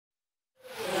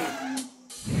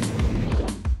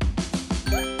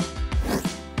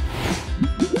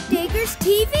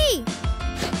TV.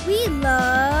 We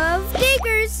love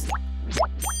diggers.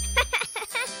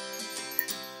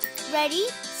 Ready,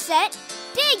 set,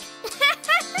 dig.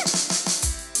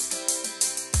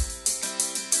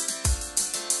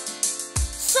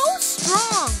 So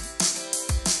strong.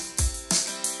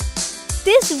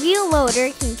 This wheel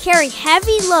loader can carry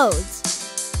heavy loads.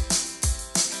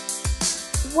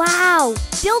 Wow,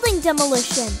 building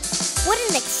demolition. What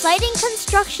an exciting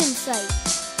construction site.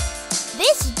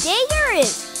 This digger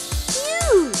is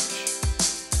huge.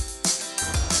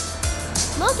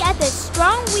 Look at this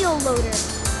strong wheel loader.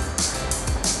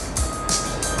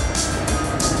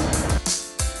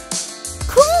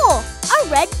 Cool, a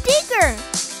red digger.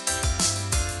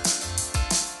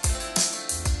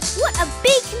 What a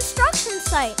big construction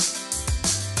site.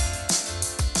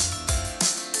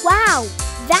 Wow,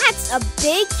 that's a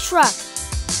big truck.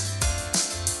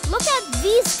 Look at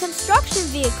these construction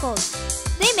vehicles.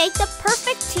 They make the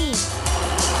perfect team.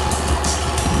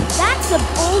 That's a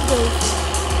bulldozer.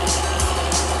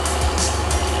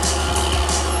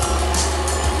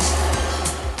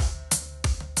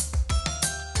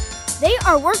 They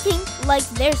are working like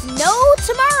there's no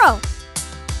tomorrow.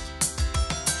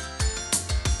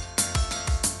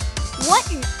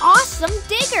 What an awesome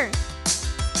digger!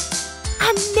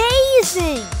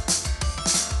 Amazing!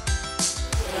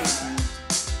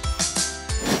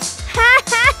 Ha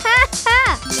ha ha ha!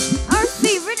 Our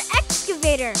favorite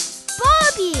excavator,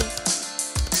 Bobby!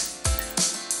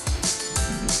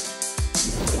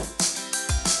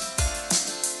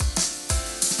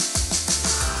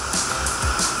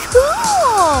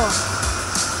 Cool!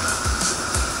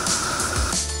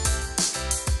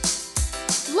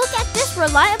 Look at this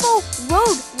reliable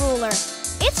road ruler.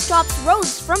 It stops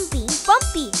roads from being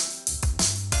bumpy.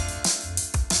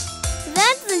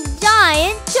 That's a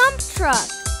giant dump truck.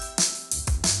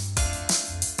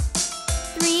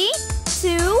 3,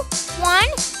 2, 1,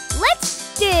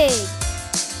 let's dig.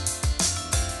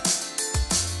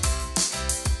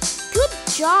 Good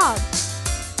job.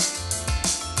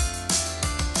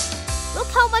 Look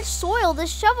how much soil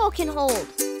this shovel can hold.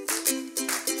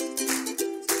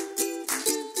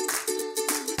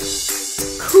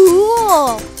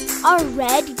 Cool! A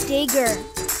red digger.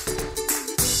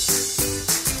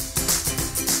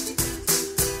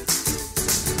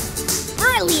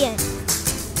 Brilliant!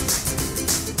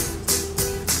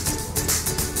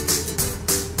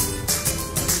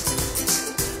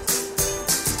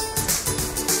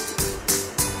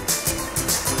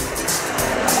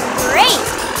 Great!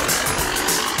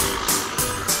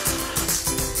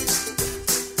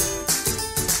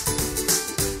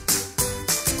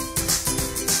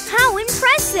 How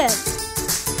impressive!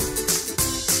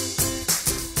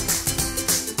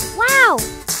 Wow,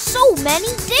 so many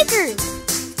diggers!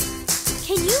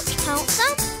 Can you count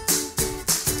them?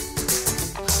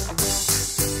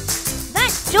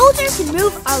 That dozer can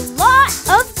move a lot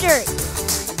of dirt.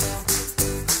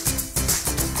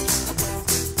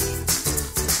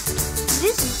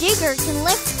 This digger can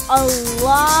lift a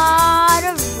lot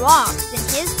of rocks in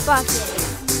his bucket.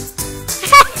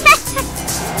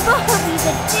 Bobby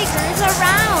the digger is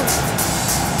around.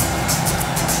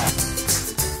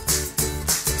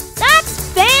 That's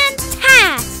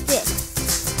fantastic.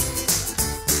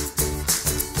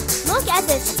 Look at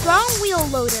this strong wheel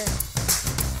loader.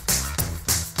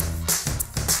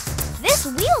 This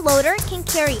wheel loader can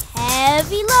carry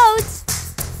heavy loads.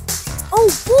 Oh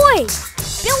boy,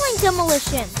 building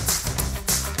demolition.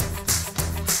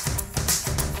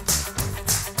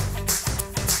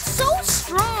 So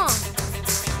strong.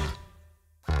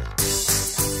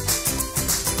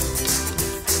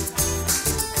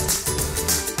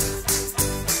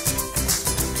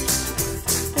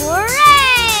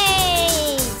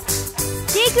 Hooray!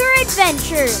 Digger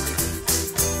adventure.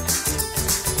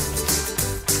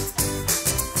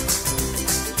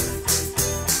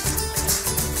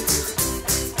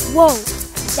 Whoa,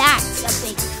 that's a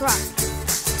big truck.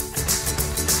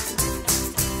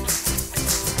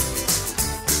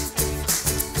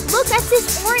 Look at this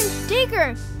orange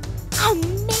digger.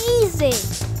 Amazing.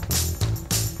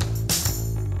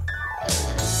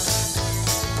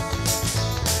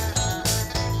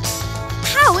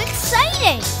 How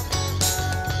exciting.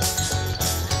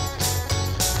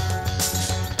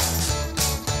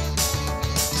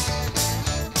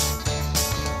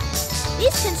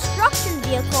 These construction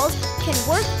vehicles can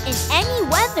work in any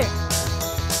weather.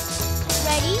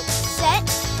 Ready, set,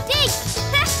 dig!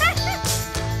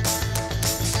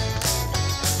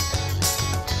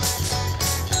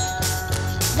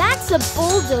 That's a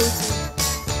bulldozer.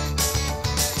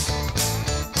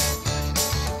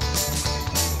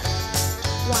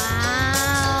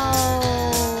 Wow!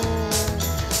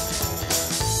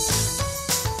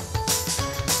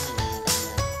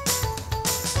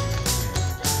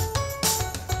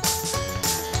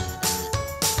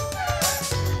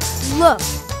 Look,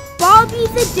 Bobby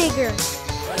the Digger.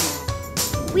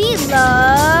 We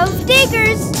love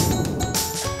diggers.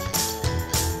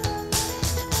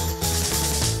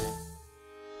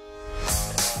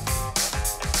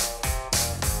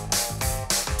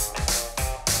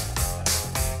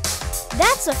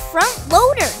 That's a front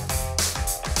loader.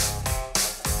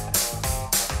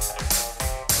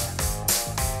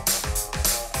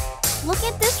 Look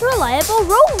at this reliable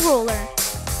road roller.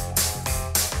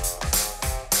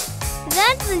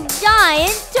 That's a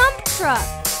giant dump truck.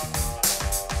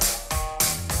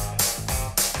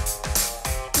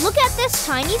 Look at this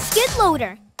tiny skid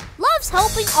loader. Loves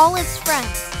helping all its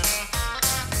friends.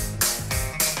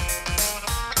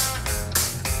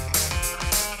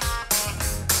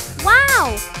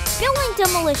 Wow! Building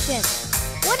demolition.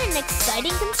 What an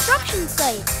exciting construction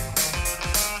site.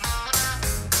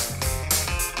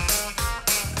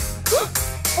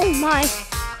 Oh my!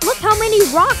 Look how many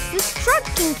rocks this truck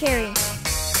can carry.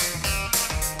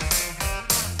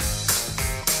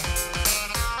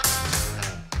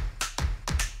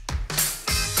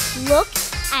 Look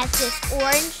at this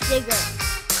orange digger.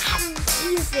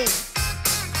 Amazing!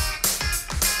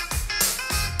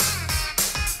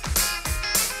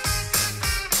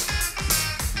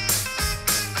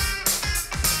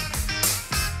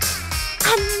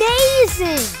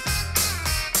 Amazing!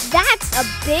 That's a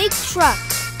big truck.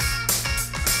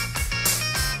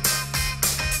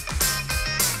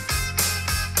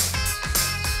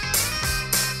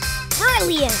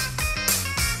 Brilliant!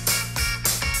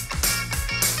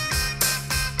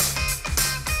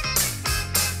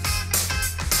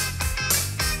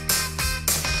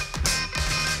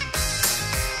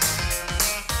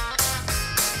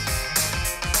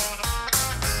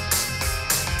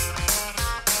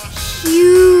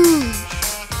 Huge!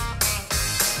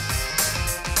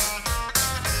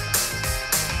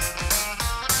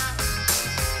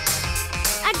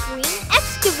 A green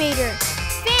excavator.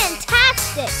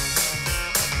 Fantastic!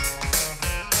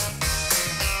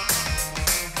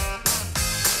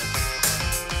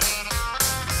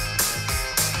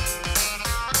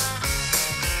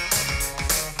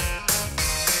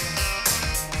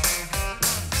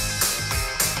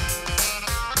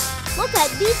 Look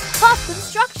at these tough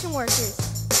construction workers.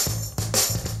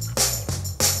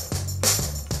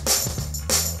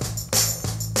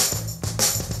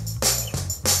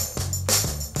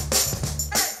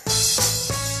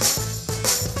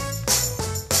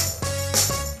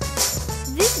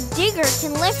 This digger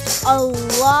can lift a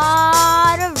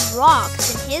lot of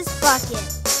rocks in his bucket.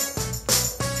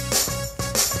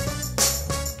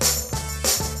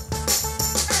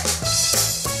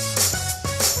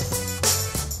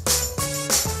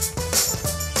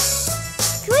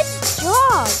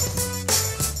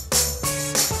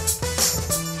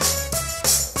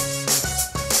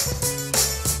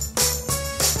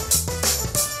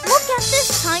 Look at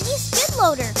this tiny skid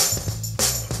loader.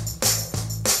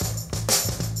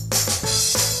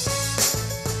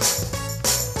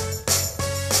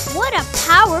 What a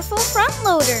powerful front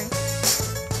loader.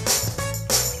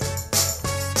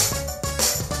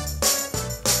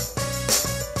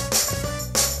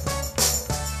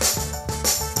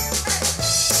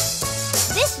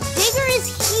 This digger is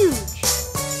huge.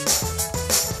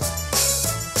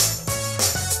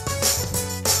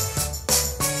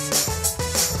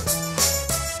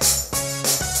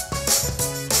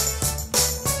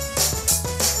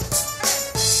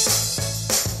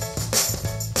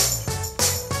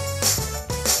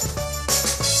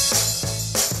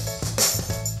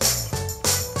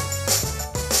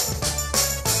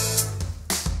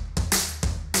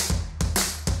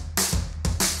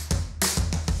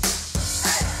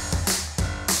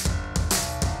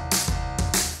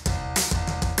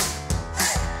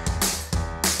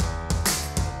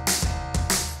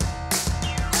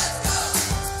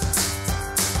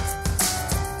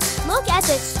 Look at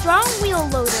this strong wheel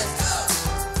loader.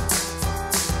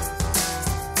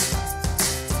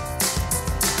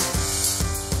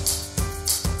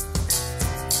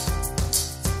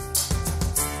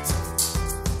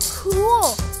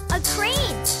 Cool! A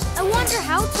crane! I wonder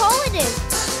how tall it is.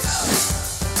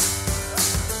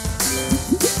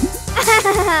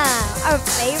 Our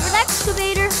favorite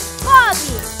excavator,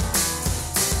 Bobby!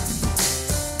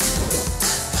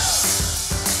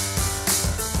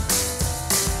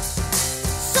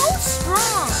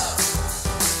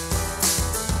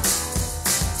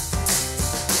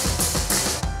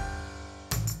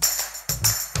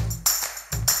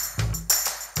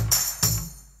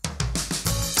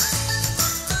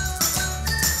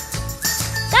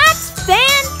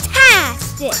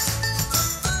 Fantastic!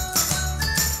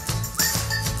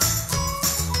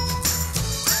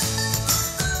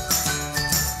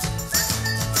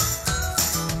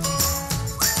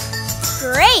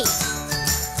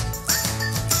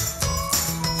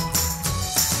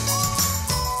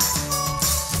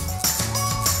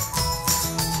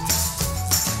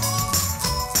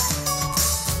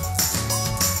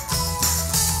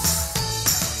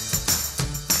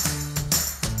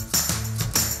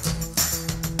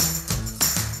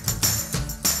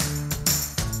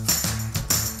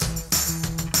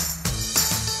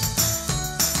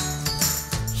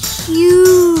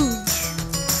 huge.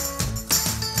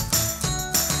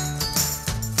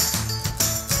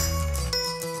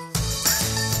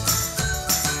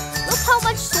 Look how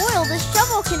much soil this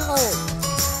shovel can hold.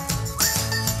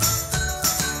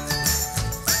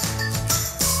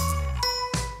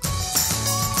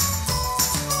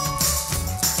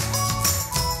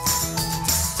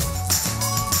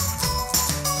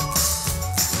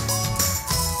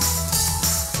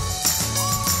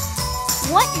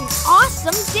 What an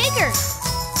awesome digger!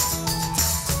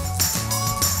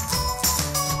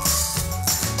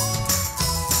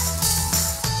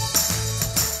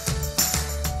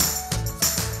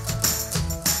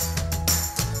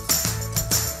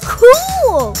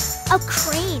 Cool! A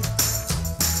crane.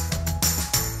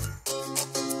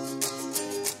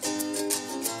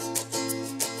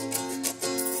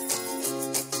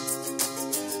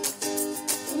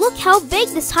 Look how big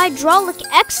this hydraulic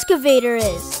excavator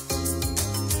is.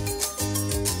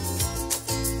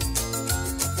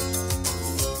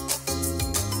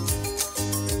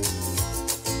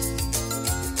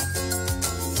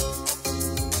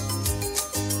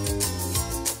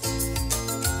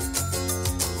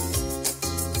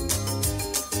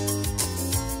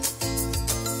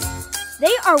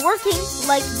 They are working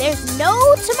like there's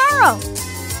no tomorrow.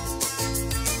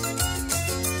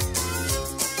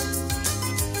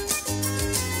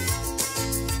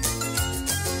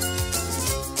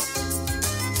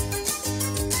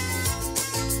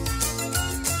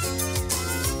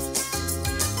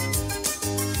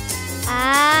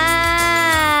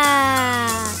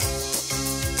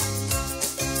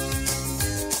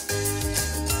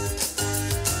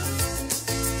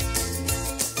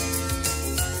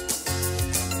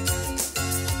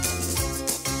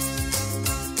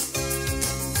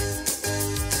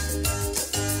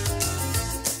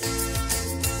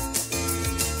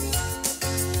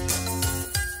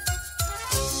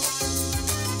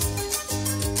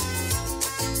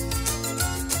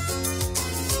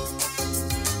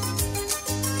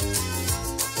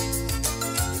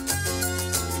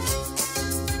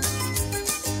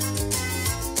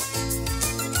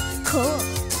 Cool.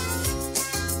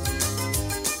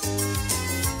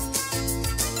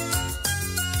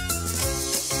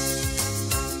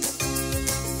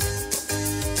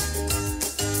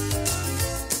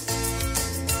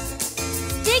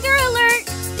 Digger alert!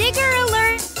 Digger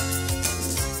alert!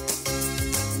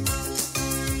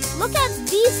 Look at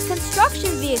these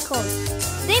construction vehicles.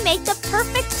 They make the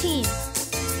perfect team.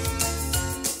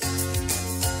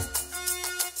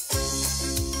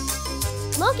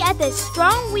 Look at this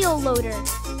strong wheel loader.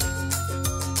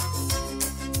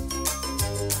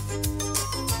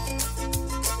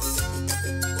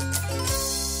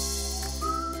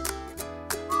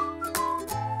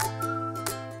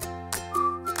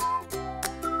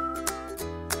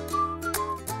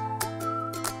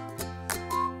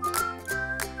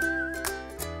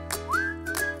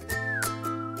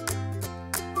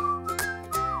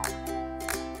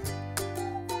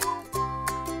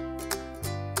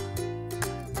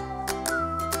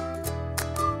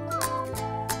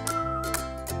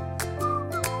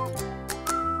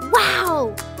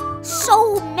 Wow!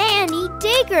 So many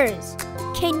diggers!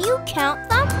 Can you count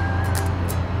them?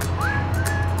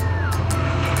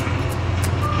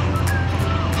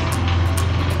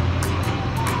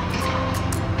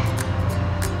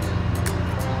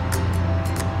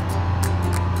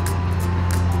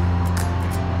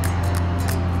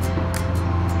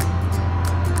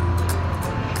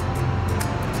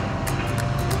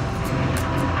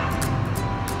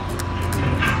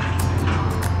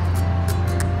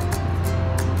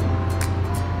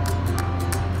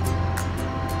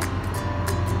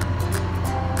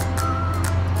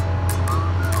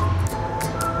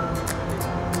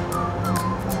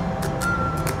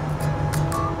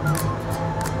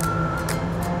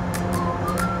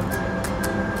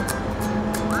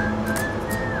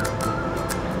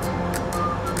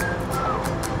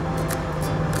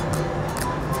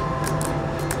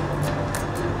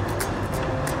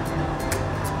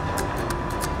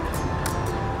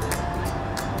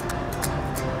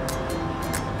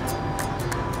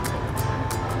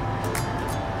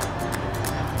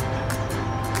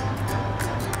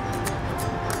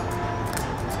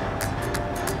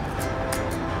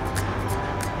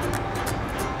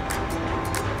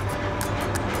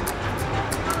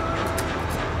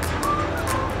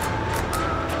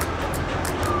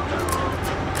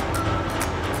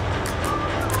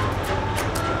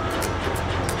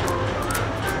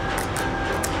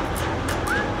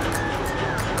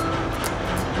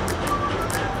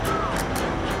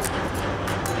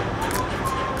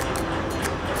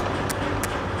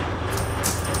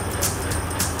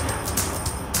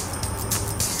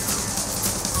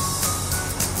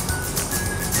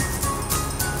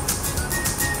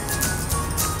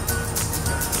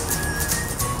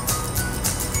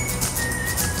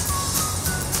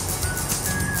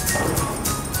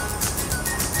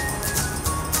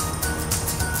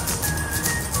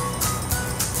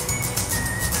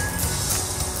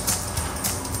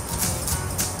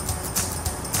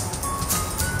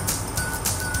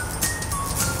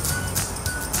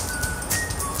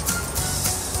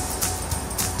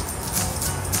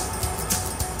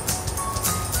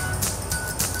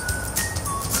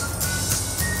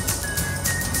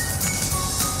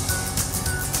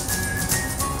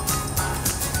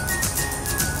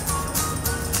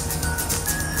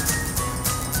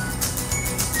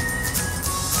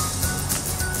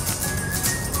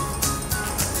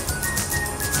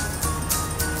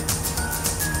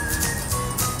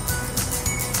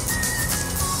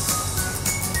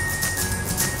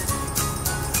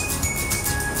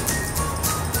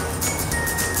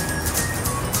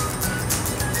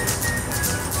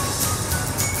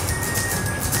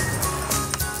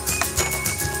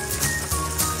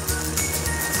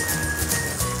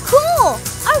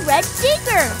 a red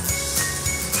digger.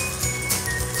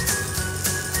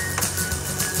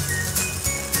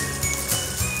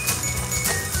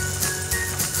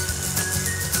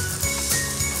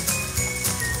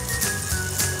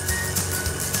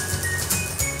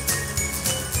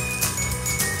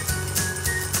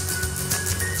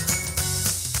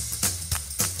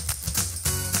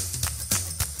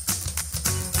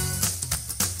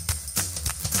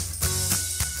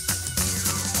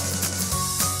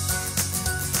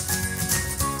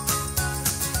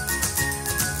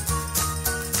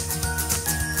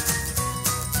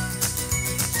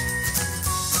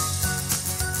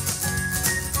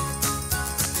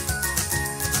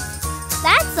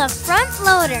 That's a front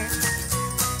loader.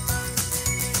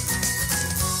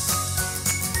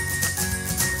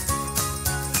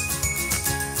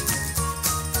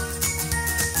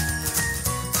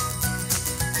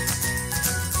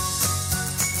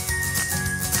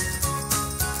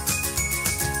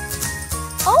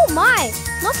 Oh my!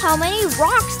 Look how many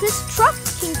rocks this truck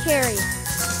can carry.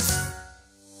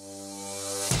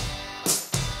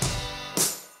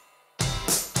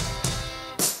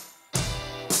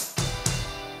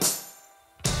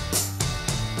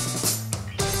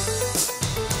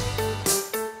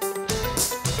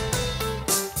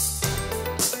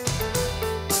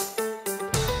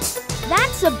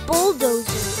 That's a bulldozer.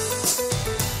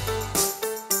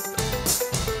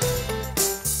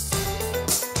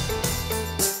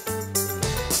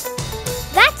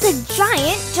 That's a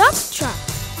giant dump truck.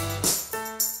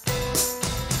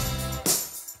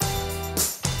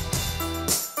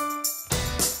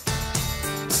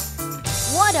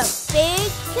 What a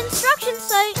big construction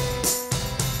site.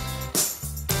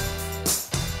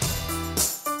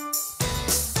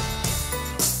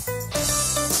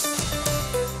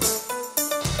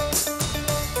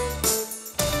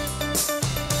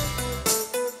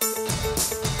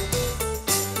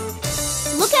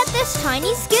 Look at this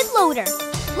tiny skid loader.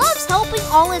 Loves helping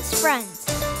all its friends.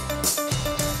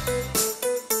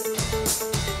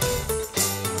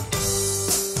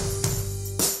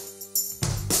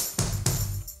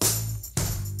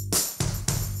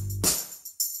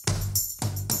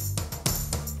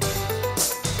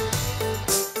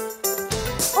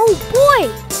 Oh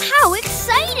boy, how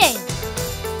exciting!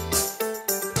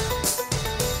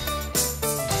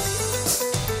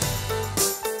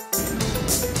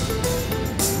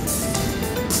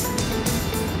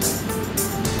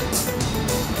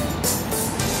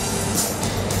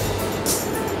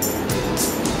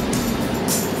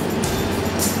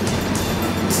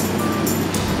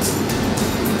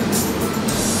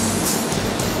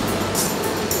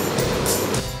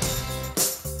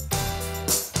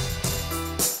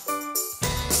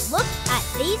 Look at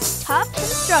these tough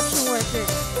construction workers.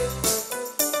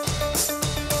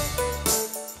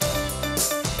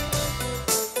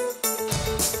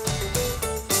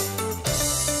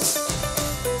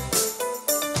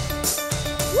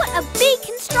 What a big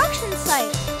construction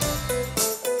site!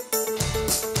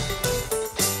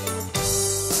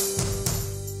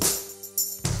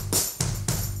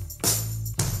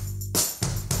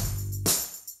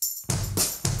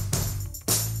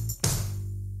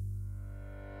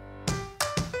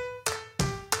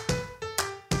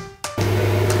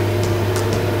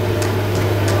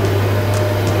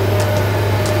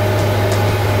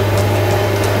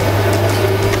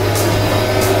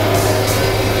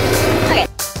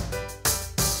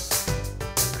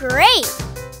 Great!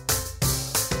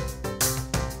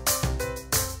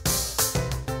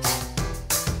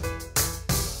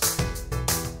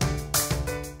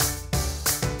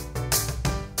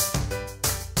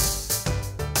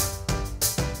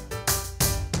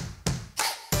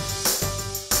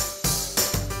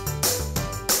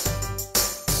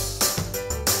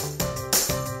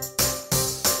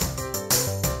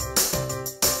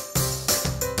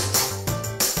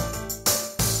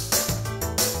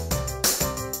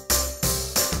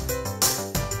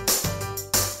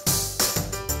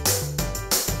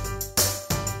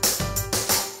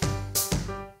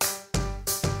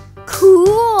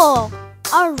 Cool!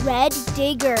 A red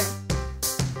digger.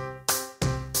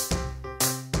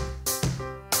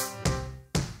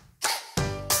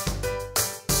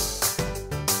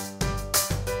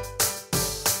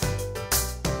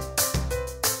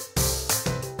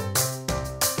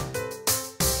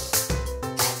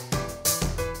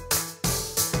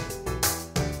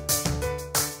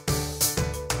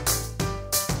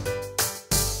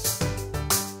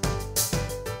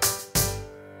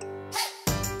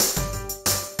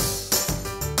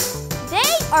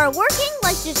 Are working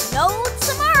like there's no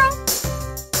tomorrow.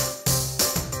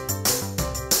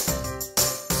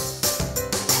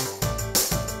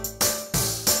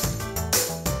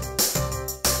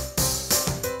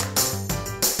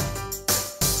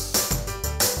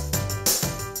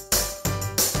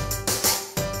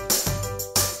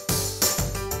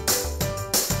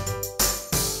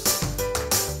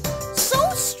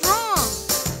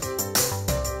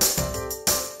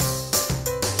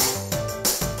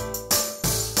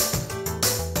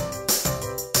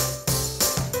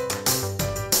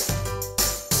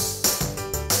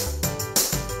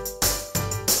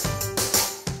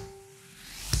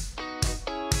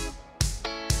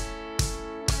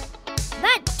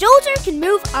 can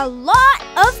move a lot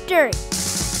of dirt.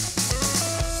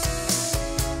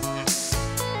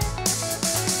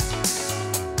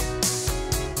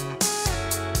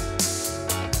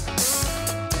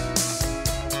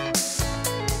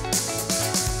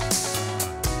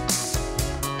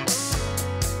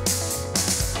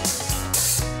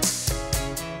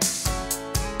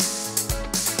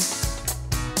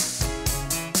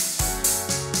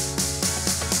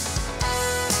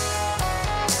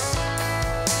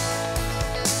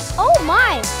 Oh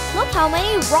my! Look how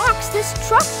many rocks this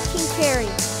truck can carry.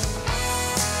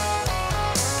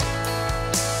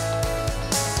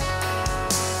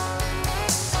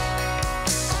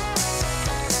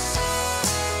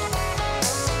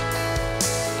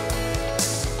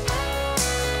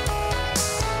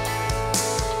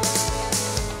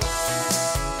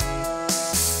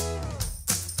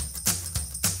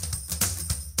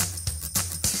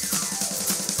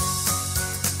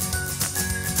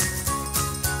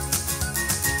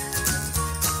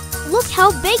 Look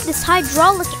how big this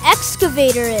hydraulic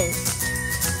excavator is.